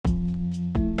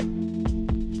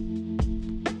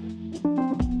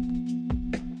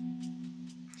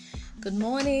Good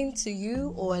morning to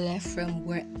you all from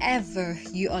wherever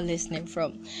you are listening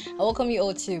from. I welcome you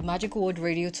all to Magic World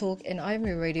Radio Talk, and I'm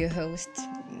your radio host,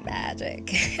 Magic.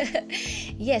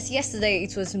 Yes, yesterday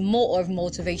it was more of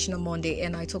Motivational Monday,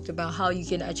 and I talked about how you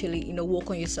can actually, work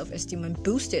on your self-esteem and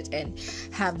boost it and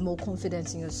have more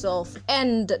confidence in yourself.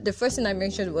 And the first thing I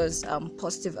mentioned was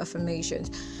positive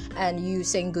affirmations and you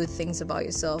saying good things about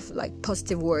yourself, like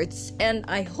positive words. And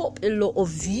I hope a lot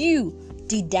of you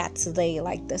did that today,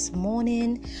 like this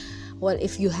morning. Well,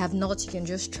 if you have not, you can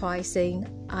just try saying,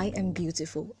 I am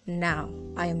beautiful now.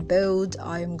 I am bold.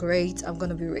 I am great. I'm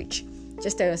going to be rich.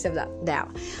 Just tell yourself that now.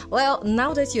 Well,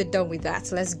 now that you're done with that,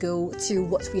 let's go to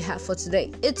what we have for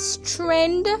today. It's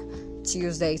Trend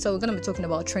Tuesday. So we're going to be talking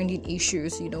about trending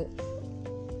issues,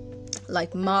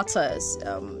 like matters,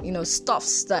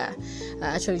 stuffs that are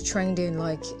actually trending,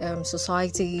 like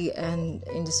society and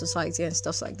in the society and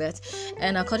stuff like that.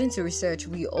 And according to research,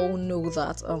 we all know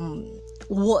that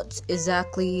what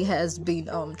exactly has been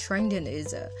trending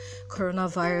is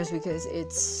coronavirus, because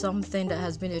it's something that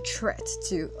has been a threat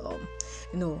to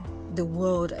the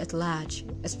world at large,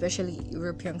 especially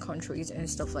European countries and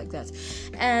stuff like that.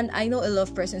 And I know a lot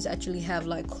of persons actually have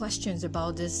like questions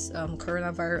about this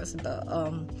coronavirus, but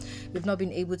we've not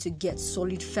been able to get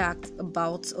solid facts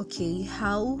about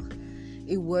how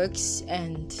it works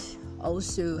and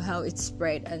also how it's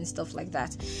spread and stuff like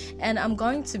that. And I'm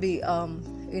going to be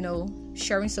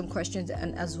sharing some questions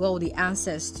and as well the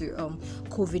answers to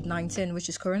COVID-19, which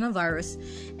is coronavirus.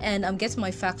 And I'm getting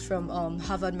my facts from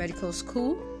Harvard Medical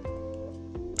School.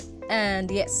 And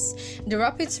yes, the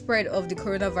rapid spread of the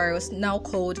coronavirus, now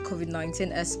called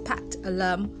COVID-19, has sparked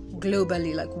alarm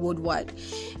globally, like worldwide.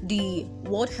 The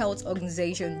World Health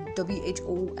Organization,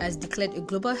 WHO, has declared a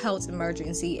global health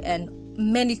emergency, and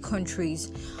many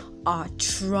countries are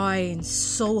trying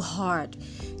so hard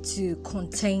to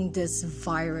contain this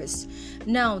virus.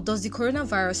 Now, does the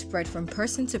coronavirus spread from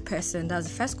person to person? That's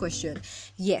the first question.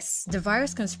 Yes, the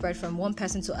virus can spread from one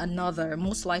person to another,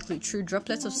 most likely through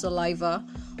droplets of saliva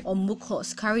or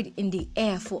mucus carried in the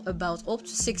air for about up to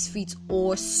 6 feet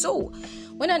or so.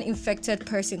 When an infected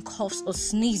person coughs or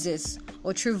sneezes,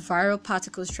 or through viral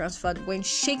particles transferred when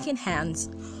shaking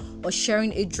hands or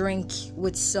sharing a drink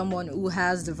with someone who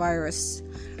has the virus.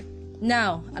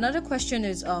 Now, another question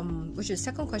is, which is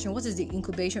second question, what is the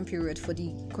incubation period for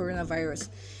the coronavirus?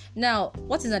 Now,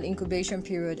 what is an incubation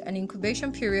period? An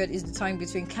incubation period is the time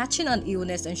between catching an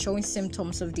illness and showing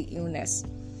symptoms of the illness.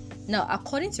 Now,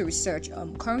 according to research,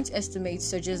 current estimates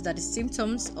suggest that the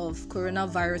symptoms of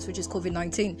coronavirus, which is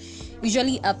COVID-19,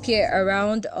 usually appear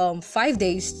around 5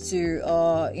 days to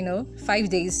 5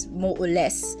 days more or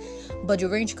less, but the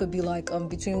range could be like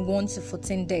between 1 to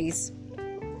 14 days.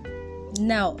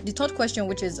 Now, the third question,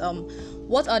 which is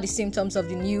what are the symptoms of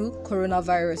the new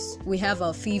coronavirus? We have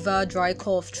a fever, dry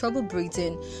cough, trouble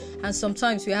breathing, and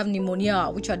sometimes we have pneumonia,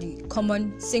 which are the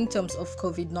common symptoms of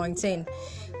COVID-19.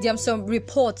 There are some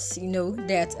reports,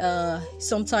 that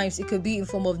sometimes it could be in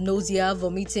form of nausea,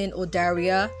 vomiting, or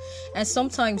diarrhea, and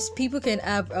sometimes people can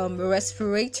have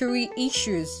respiratory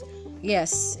issues.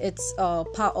 Yes, it's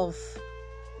part of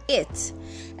it.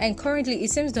 And currently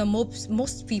it seems that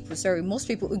most people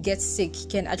who get sick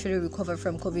can actually recover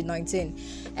from COVID-19,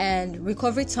 and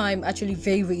recovery time actually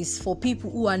varies for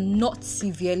people who are not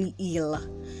severely ill.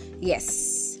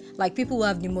 Yes, like people who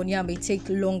have pneumonia may take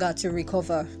longer to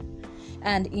recover,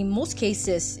 and in most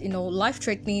cases,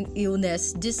 life-threatening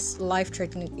illness,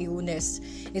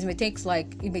 it may take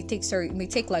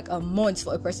like a month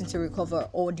for a person to recover,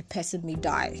 or the person may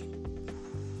die.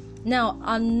 Now,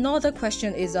 another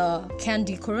question is, can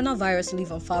the coronavirus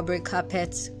live on fabric,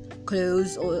 carpets,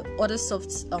 clothes, or other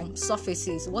soft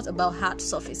surfaces? What about hard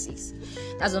surfaces?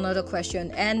 That's another question.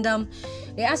 And the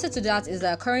answer to that is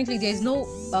that currently there is no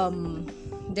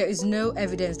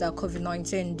evidence that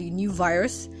COVID-19, the new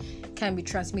virus, can be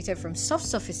transmitted from soft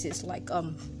surfaces like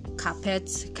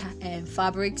carpets and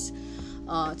fabrics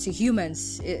to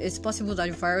humans. It's possible that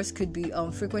the virus could be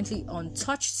frequently on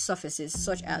touched surfaces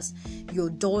such as your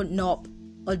doorknob,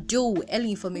 although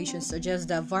early information suggests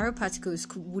that viral particles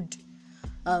would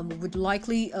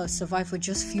likely survive for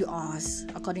just few hours,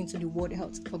 according to the World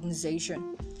Health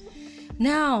Organization.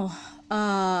 Now,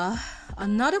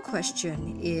 another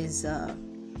question is,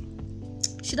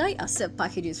 should I accept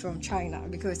packages from China?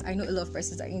 Because I know a lot of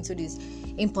persons are into this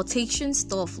importation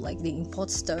stuff, like they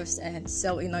import stuffs and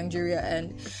sell in Nigeria,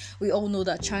 and we all know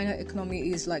that China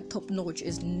economy is like top notch,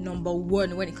 is number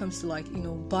one when it comes to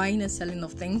buying and selling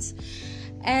of things.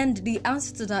 And the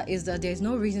answer to that is that there's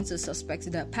no reason to suspect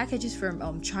that packages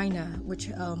from China,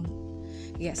 which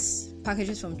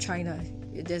packages from China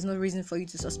there's no reason for you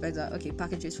to suspect that, okay,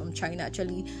 packages from China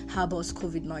actually harbors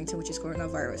COVID-19, which is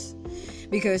coronavirus.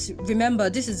 Because remember,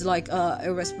 this is like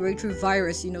a respiratory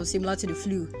virus, similar to the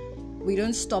flu. We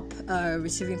don't stop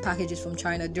receiving packages from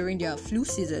China during their flu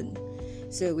season.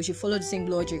 So we should follow the same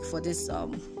logic for this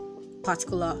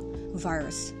particular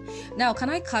virus. Now, can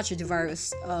I catch the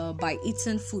virus by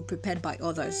eating food prepared by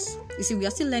others? You see, we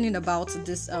are still learning about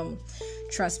this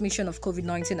transmission of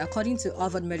COVID-19 according to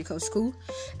Harvard Medical School,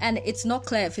 and it's not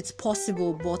clear if it's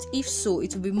possible, but if so,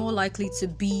 it will be more likely to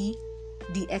be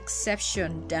the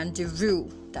exception than the rule.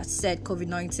 That said,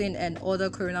 COVID-19 and other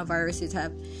coronaviruses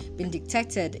have been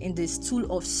detected in the stool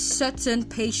of certain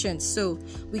patients, so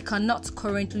we cannot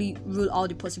currently rule out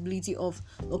the possibility of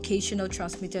occasional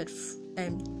transmission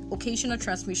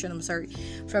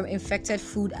from infected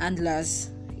food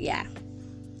handlers. Yeah,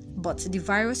 but the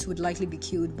virus would likely be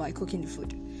killed by cooking the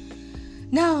food.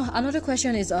 Now, another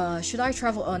question is, should I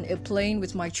travel on a plane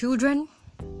with my children?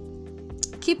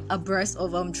 Keep abreast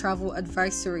of travel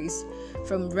advisories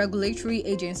from regulatory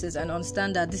agencies and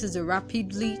understand that this is a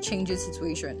rapidly changing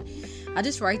situation. At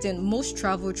this writing, most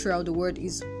travel throughout the world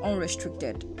is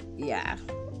unrestricted. Yeah,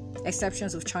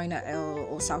 exceptions of China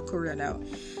or South Korea now.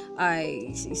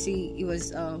 I see it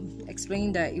was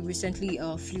explained that he recently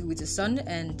flew with his son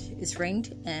and his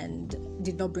friend and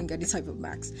did not bring any type of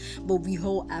masks. But we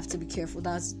all have to be careful.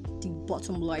 That's the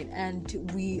bottom line.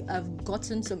 And we have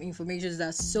gotten some information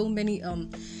that so many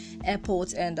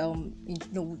airports and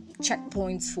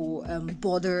checkpoints for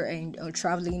border and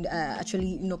traveling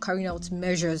actually carrying out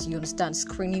measures, you understand,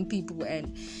 screening people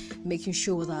and making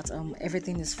sure that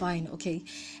everything is fine. Okay,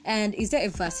 and is there a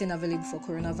vaccine available for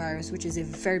coronavirus, which is a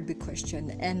very big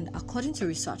question, and according to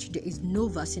research there is no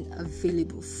vaccine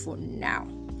available for now,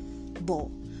 but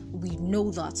we know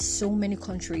that so many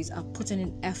countries are putting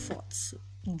in efforts,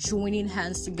 joining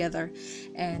hands together,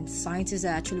 and scientists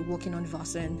are actually working on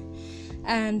vaccine.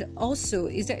 And also,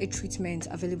 is there a treatment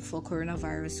available for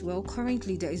coronavirus? Well,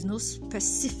 currently there is no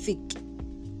specific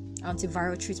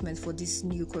antiviral treatment for this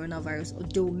new coronavirus,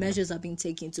 although measures are being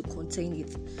taken to contain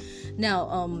it.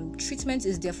 Now, treatment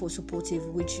is therefore supportive,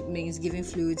 which means giving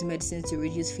fluids, medicines to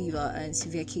reduce fever and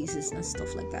severe cases and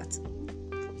stuff like that.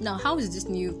 Now, how is this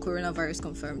new coronavirus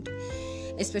confirmed?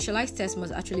 A specialized test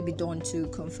must actually be done to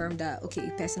confirm that, okay,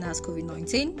 a person has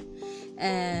COVID-19,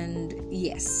 and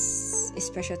yes, a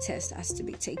special test has to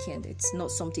be taken. It's not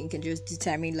something you can just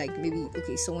determine, like maybe,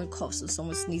 okay, someone coughs or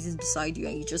someone sneezes beside you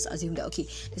and you just assume that, okay,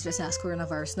 this person has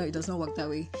coronavirus. No, it does not work that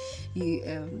way.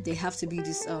 They have to be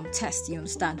this test, you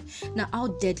understand? Now, how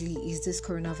deadly is this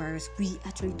coronavirus? We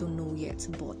actually don't know yet,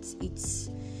 but it's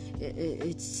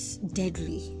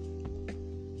deadly.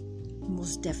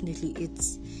 Most definitely,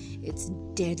 it's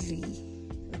deadly.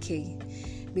 Okay,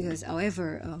 because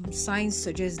however, science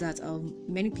suggests that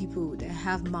many people that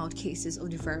have mild cases of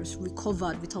the virus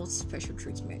recovered without special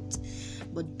treatment,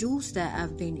 but those that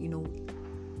have been,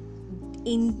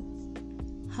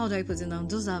 how do I put it now?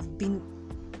 Those that have been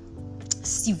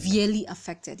severely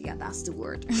affected. Yeah, that's the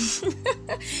word.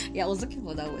 Yeah, I was looking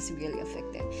for that word, severely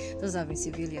affected. Those that have been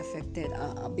severely affected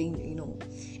are being,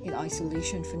 in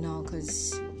isolation for now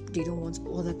because they don't want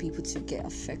other people to get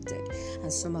affected,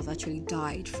 and some have actually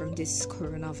died from this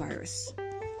coronavirus.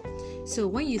 So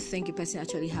when you think a person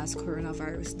actually has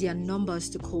coronavirus, their numbers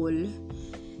to call,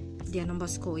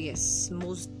 yes,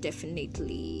 most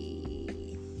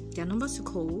definitely their numbers to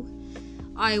call.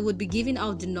 I would be giving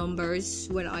out the numbers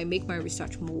when I make my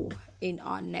research more in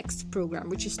our next program,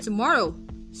 which is tomorrow.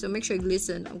 So make sure you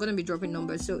listen. I'm going to be dropping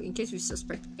numbers. So in case you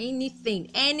suspect anything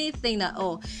at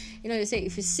all, they say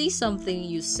if you see something,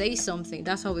 you say something.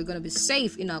 That's how we're going to be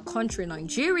safe in our country,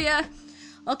 Nigeria.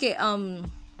 Okay,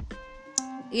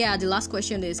 the last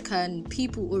question is, can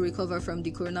people who recover from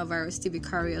the coronavirus still be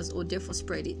carriers or therefore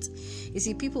spread it? You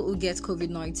see, people who get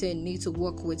COVID-19 need to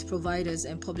work with providers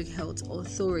and public health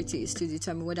authorities to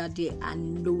determine whether they are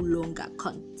no longer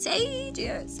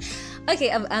contagious.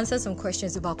 Okay, I've answered some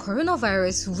questions about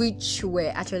coronavirus which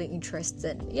were actually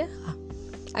interesting. Yeah,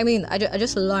 I mean, I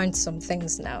just learned some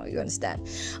things now, you understand?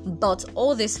 But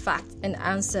all these facts and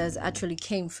answers actually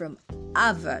came from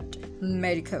Harvard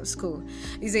Medical School.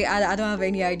 You see, I don't have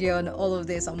any idea on all of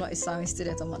this. I'm not a science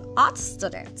student, I'm an art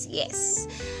student, yes.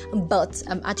 But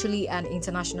I'm actually an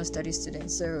international studies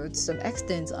student, so to some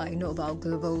extent, I know about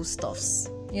global stuffs.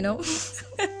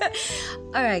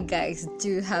 Alright guys,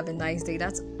 do have a nice day.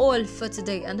 That's all for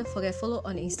today, and don't forget, follow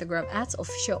on Instagram at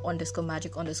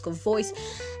official_magic_voice,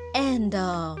 and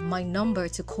my number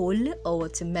to call or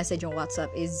to message on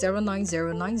WhatsApp is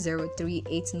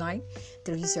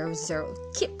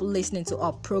 09090389300. Keep listening to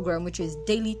our program, which is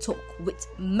Daily Talk with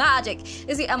Magic.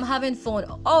 You see, I'm having fun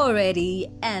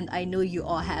already, and I know you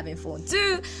are having fun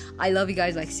too. I love you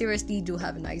guys, like seriously. Do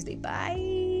have a nice day.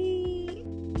 Bye.